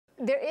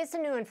There is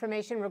some new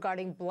information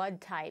regarding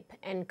blood type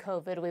and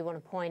COVID. We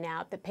want to point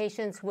out that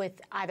patients with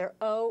either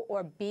O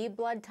or B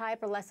blood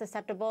type are less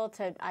susceptible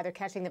to either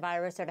catching the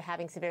virus or to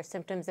having severe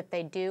symptoms if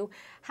they do.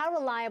 How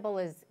reliable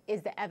is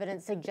the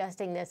evidence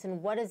suggesting this,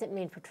 and what does it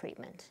mean for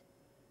treatment?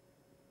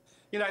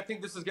 You know, I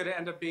think this is going to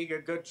end up being a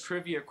good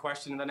trivia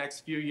question in the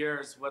next few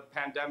years with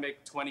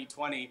pandemic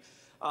 2020.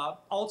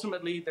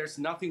 Ultimately, there's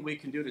nothing we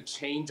can do to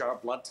change our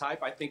blood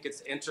type. I think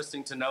it's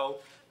interesting to know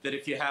that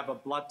if you have a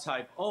blood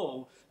type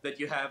O, that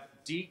you have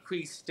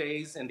decreased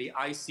stays in the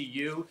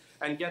ICU.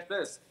 And get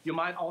this, you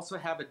might also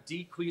have a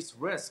decreased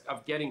risk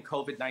of getting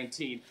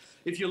COVID-19.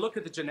 If you look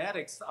at the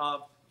genetics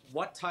of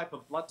what type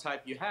of blood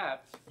type you have,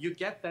 you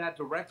get that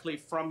directly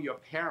from your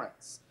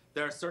parents.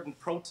 There are certain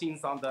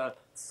proteins on the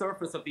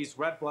surface of these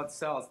red blood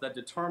cells that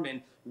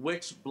determine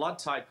which blood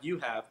type you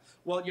have.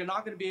 Well, you're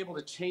not going to be able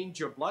to change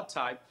your blood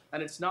type,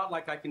 and it's not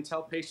like I can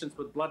tell patients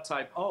with blood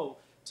type O,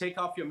 take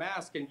off your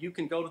mask and you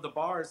can go to the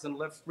bars and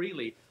live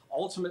freely.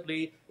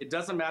 Ultimately, it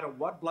doesn't matter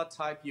what blood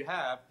type you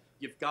have,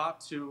 you've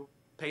got to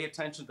pay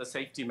attention to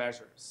safety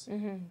measures.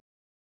 Mm-hmm.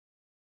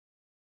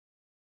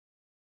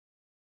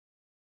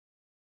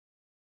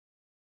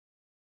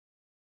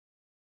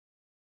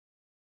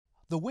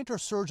 The winter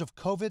surge of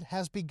COVID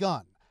has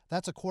begun.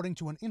 That's according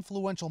to an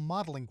influential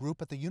modeling group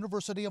at the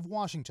University of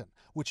Washington,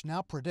 which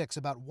now predicts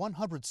about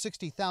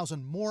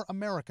 160,000 more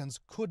Americans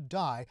could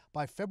die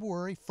by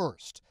February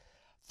 1st.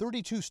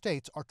 32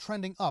 states are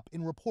trending up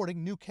in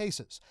reporting new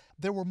cases.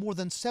 There were more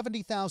than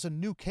 70,000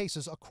 new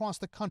cases across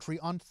the country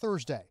on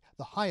Thursday,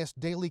 the highest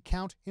daily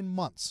count in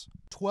months.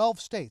 12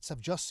 states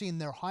have just seen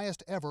their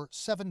highest ever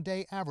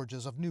 7-day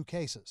averages of new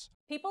cases.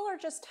 People are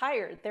just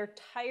tired. They're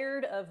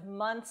tired of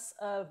months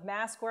of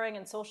mask wearing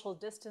and social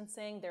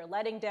distancing. They're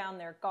letting down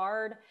their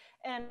guard.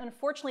 And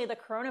unfortunately, the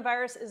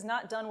coronavirus is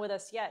not done with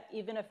us yet,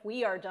 even if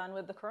we are done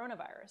with the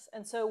coronavirus.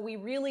 And so we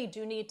really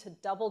do need to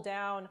double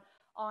down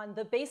on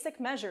the basic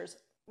measures.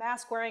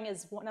 Mask wearing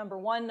is number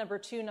one, number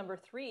two, number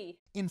three.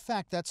 In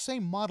fact, that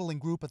same modeling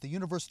group at the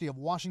University of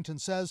Washington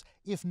says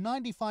if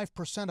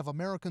 95% of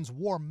Americans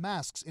wore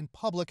masks in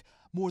public,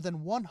 more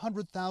than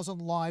 100,000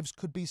 lives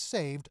could be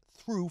saved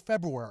through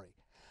February.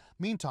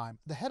 Meantime,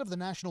 the head of the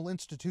National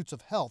Institutes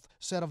of Health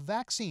said a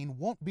vaccine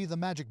won't be the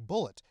magic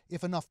bullet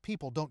if enough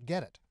people don't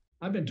get it.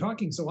 I've been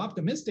talking so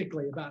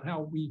optimistically about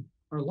how we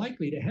are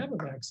likely to have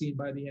a vaccine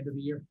by the end of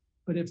the year.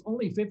 But if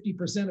only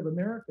 50% of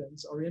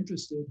Americans are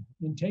interested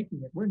in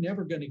taking it, we're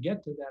never going to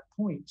get to that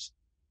point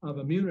of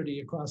immunity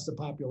across the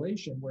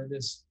population where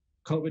this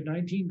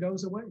COVID-19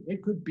 goes away.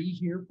 It could be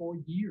here for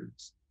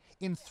years.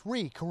 In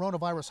 3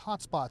 coronavirus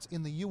hotspots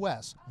in the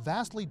U.S.,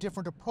 vastly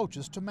different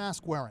approaches to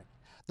mask wearing.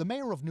 The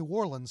mayor of New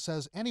Orleans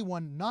says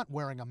anyone not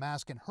wearing a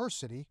mask in her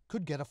city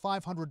could get a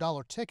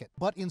 $500 ticket.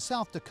 But in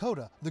South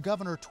Dakota, the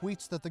governor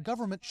tweets that the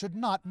government should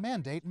not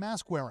mandate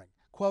mask wearing.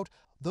 Quote,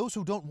 "Those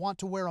who don't want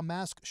to wear a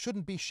mask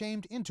shouldn't be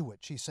shamed into it,"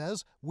 she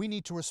says. "We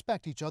need to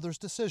respect each other's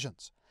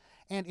decisions."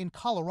 And in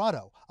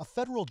Colorado, a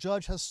federal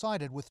judge has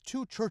sided with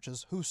 2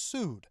 churches who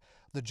sued.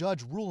 The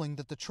judge ruling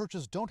that the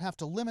churches don't have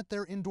to limit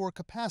their indoor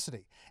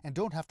capacity and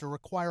don't have to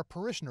require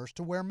parishioners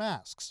to wear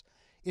masks.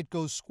 It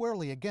goes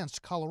squarely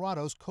against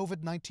Colorado's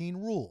COVID-19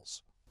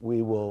 rules.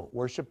 We will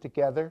worship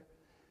together.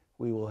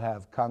 We will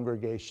have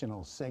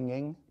congregational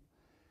singing.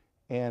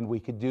 And we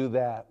could do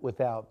that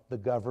without the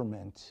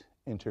government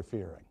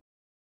interfering.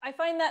 I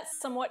find that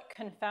somewhat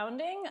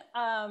confounding.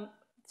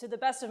 To the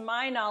best of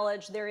my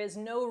knowledge, there is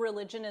no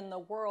religion in the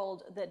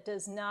world that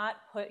does not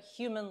put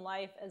human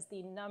life as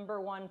the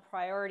number one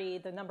priority,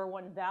 the number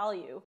one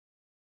value.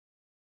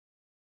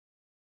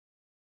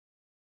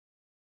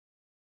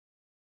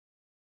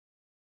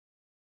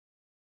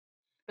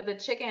 But the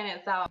chicken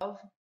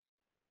itself,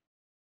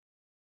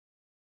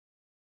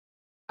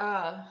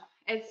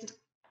 it's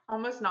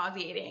almost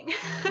nauseating.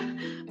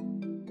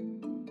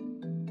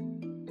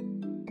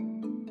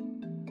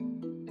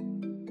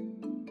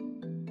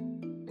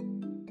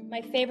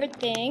 My favorite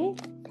thing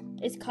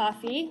is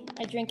coffee.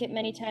 I drink it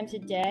many times a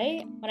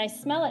day. When I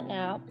smell it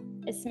now,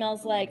 it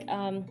smells like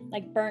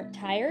burnt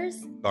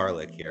tires.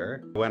 Garlic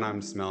here. When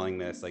I'm smelling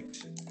this, like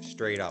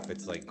straight up,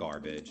 it's like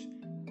garbage.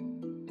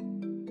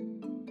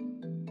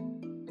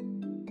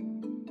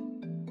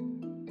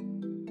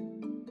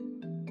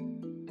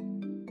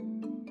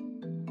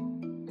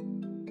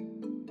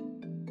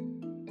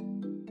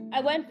 I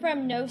went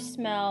from no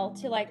smell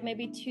to like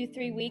maybe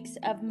 2-3 weeks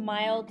of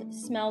mild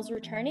smells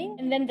returning.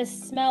 And then the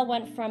smell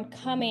went from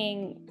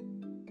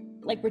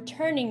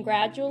returning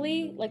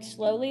gradually, like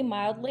slowly,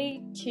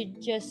 mildly, to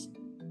just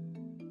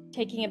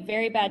taking a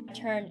very bad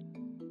turn.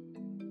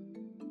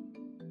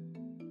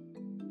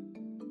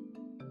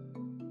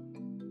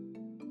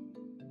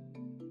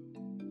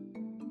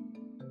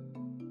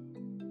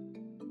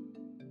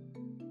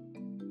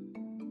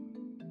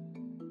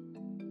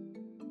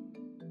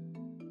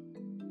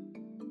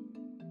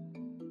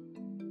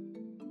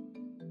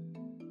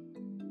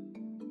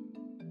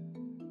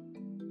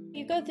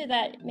 You go through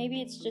that, maybe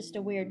it's just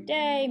a weird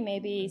day,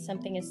 maybe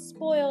something is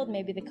spoiled,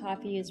 maybe the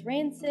coffee is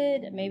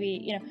rancid,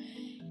 maybe,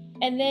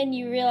 And then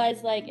you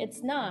realize, like,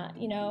 it's not,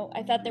 you know,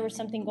 I thought there was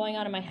something going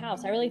on in my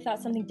house. I really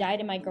thought something died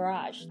in my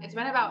garage. It's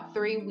been about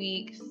 3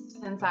 weeks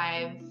since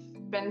I've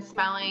been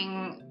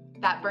smelling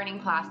that burning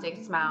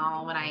plastic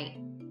smell when I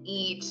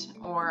eat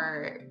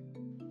or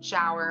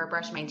shower or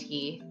brush my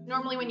teeth.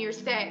 Normally when you're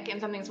sick and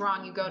something's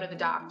wrong, you go to the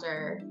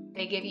doctor.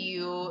 They give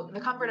you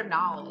the comfort of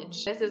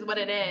knowledge. This is what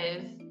it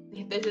is.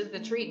 This is the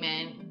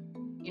treatment.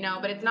 You know,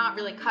 but it's not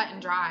really cut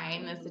and dry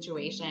in this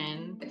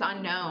situation. It's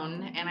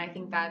unknown, and I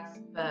think that's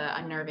the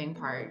unnerving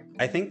part.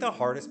 I think the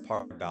hardest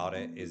part about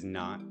it is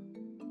not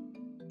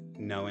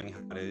knowing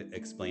how to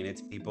explain it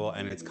to people,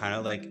 and it's kind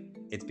of like,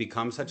 it's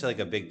become such like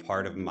a big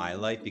part of my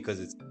life because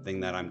it's something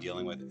that I'm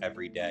dealing with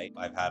every day.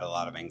 I've had a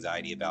lot of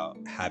anxiety about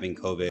having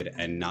COVID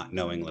and not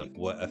knowing like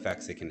what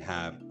effects it can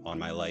have on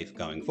my life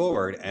going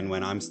forward, and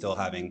when I'm still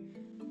having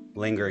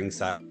lingering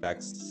side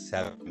effects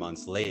 7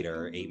 months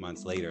later, 8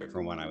 months later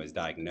from when I was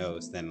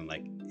diagnosed, then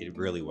like it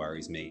really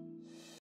worries me.